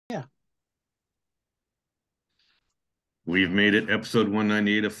We've made it, episode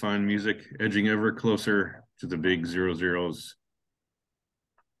 198 of Fine Music, edging ever closer to the big 00s.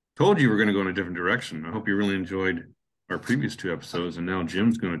 Told you we're going to go in a different direction. I hope you really enjoyed our previous two episodes, and now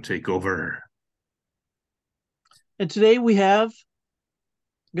Jim's going to take over. And today we have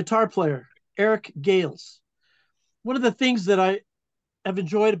guitar player Eric Gales. One of the things that I have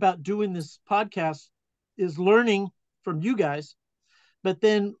enjoyed about doing this podcast is learning from you guys. But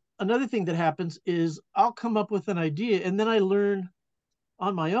then another thing that happens is I'll come up with an idea and then I learn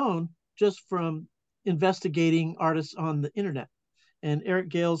on my own just from investigating artists on the internet. And Eric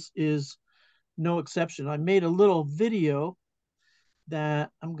Gales is no exception. I made a little video that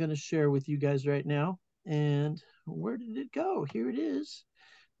I'm going to share with you guys right now. And where did it go? Here it is.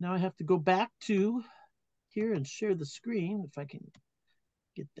 Now I have to go back to here and share the screen if I can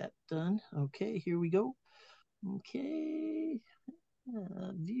get that done. Okay, here we go. Okay,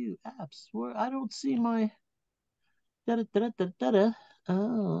 view apps. Where I don't see my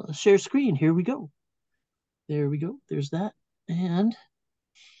share screen. Here we go. There we go. There's that. And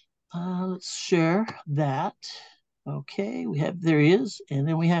let's share that. Okay, we have, there he is. And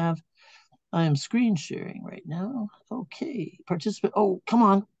then we have, I am screen sharing right now. Okay, participant. Oh, come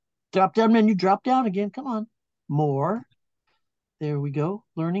on. Drop down menu, drop down again. Come on. More. There we go.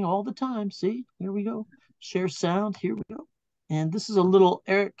 Learning all the time. See, here we go. Share sound. Here we go. And this is a little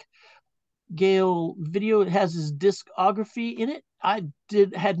Eric Gale video. It has his discography in it. I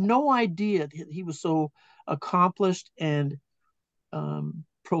had no idea he was so accomplished and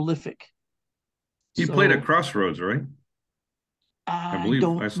prolific. He played at Crossroads, right? I believe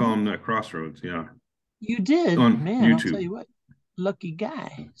don't I saw him at Crossroads. Yeah. You did, On man. YouTube. I'll tell you what, lucky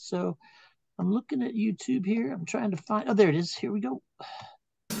guy. So I'm looking at YouTube here. I'm trying to find. Oh, there it is. Here we go.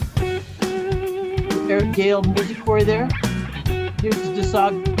 Eric Gale music for you there. Here's his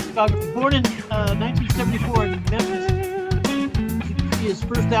discography. Born in 1974 in Memphis. His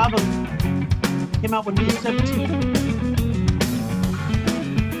first album came out when he was 17.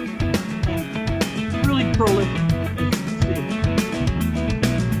 And really prolific.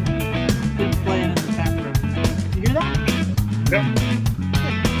 Been playing in the background. You hear that? Yep.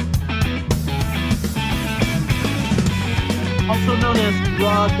 Also known as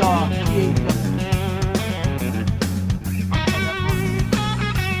Raw Dog.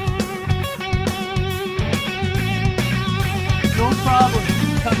 No problem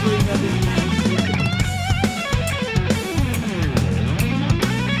covering of it.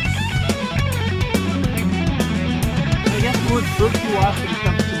 I guess the word virtuosity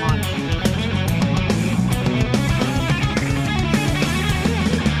comes to mind.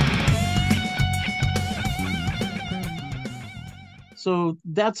 So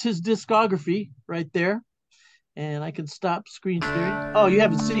that's his discography right there. And I can stop screen sharing. Oh, you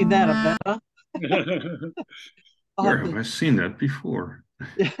haven't seen that up there, huh? Where have I seen that before?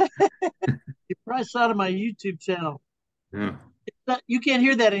 You probably saw it on my YouTube channel. Yeah. You can't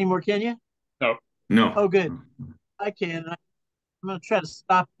hear that anymore, can you? No. No. Oh, good. I can. I'm going to try to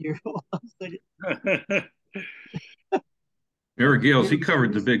stop here. Eric Gales, he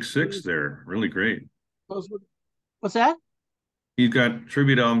covered the big six there. Really great. What's that? He's got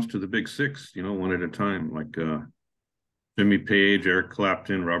tribute albums to the big six, one at a time, like Jimmy Page, Eric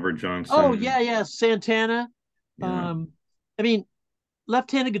Clapton, Robert Johnson. Oh, yeah. Santana. Yeah. I mean,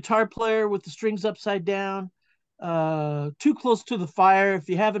 left-handed guitar player with the strings upside down. Too Close to the Fire. If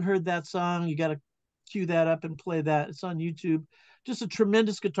you haven't heard that song, you got to cue that up and play that. It's on YouTube. Just a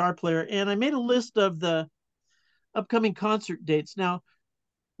tremendous guitar player. And I made a list of the upcoming concert dates. Now,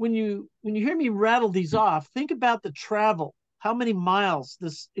 when you hear me rattle these off, think about the travel. How many miles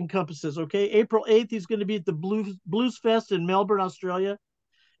this encompasses, okay? April 8th, he's going to be at the Blues Fest in Melbourne, Australia.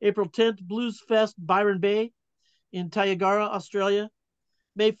 April 10th, Blues Fest, Byron Bay in Niagara, Australia.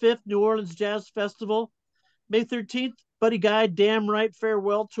 May 5th, New Orleans Jazz Festival. May 13th, Buddy Guy Damn Right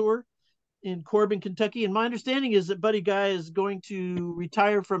Farewell Tour in Corbin, Kentucky. And my understanding is that Buddy Guy is going to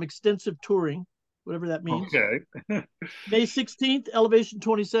retire from extensive touring, whatever that means. Okay. May 16th, Elevation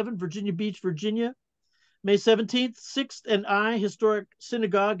 27, Virginia Beach, Virginia. May 17th, 6th and I Historic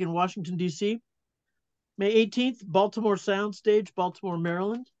Synagogue in Washington, D.C. May 18th, Baltimore Soundstage, Baltimore,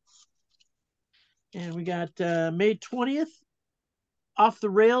 Maryland. And we got May 20th, Off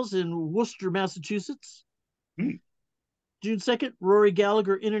the Rails in Worcester, Massachusetts. June 2nd, Rory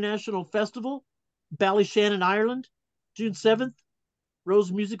Gallagher International Festival, Ballyshannon, Ireland. June 7th,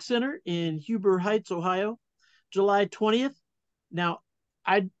 Rose Music Center in Huber Heights, Ohio. July 20th. Now,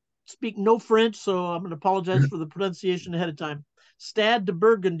 I speak no French, so I'm going to apologize for the pronunciation ahead of time. Stade de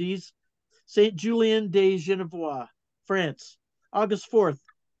Burgundies, Saint Julien de Genevois, France. August 4th,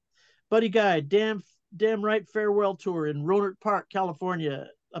 Buddy Guy, Damn Damn Right Farewell Tour in Rohnert Park, California,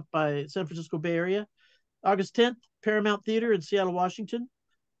 up by San Francisco Bay Area. August 10th, Paramount Theater in Seattle, Washington.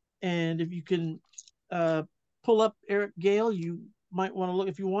 And if you can pull up Eric Gale, you might want to look.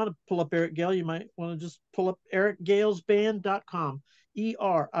 If you want to pull up Eric Gale, you might want to just pull up ericgalesband.com.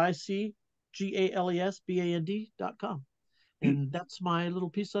 ERICGALESBAND.com. And that's my little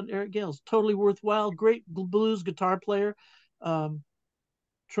piece on Eric Gales. Totally worthwhile. Great blues guitar player.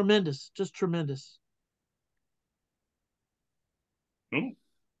 Tremendous, just tremendous. Oh.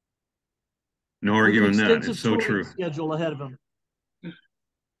 No arguing that. It's so true. Schedule ahead of him.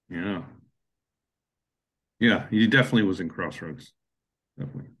 Yeah. Yeah, he definitely was in Crossroads.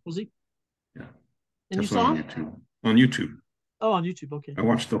 Definitely. Was he? Yeah. And you saw on him? YouTube. On YouTube. Oh, on YouTube. Okay. I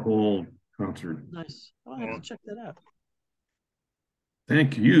watched the whole concert. Nice. I'll have to check that out.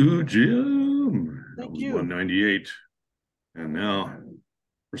 Thank you, Jim. Thank that was you. 198. And now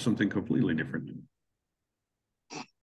for something completely different.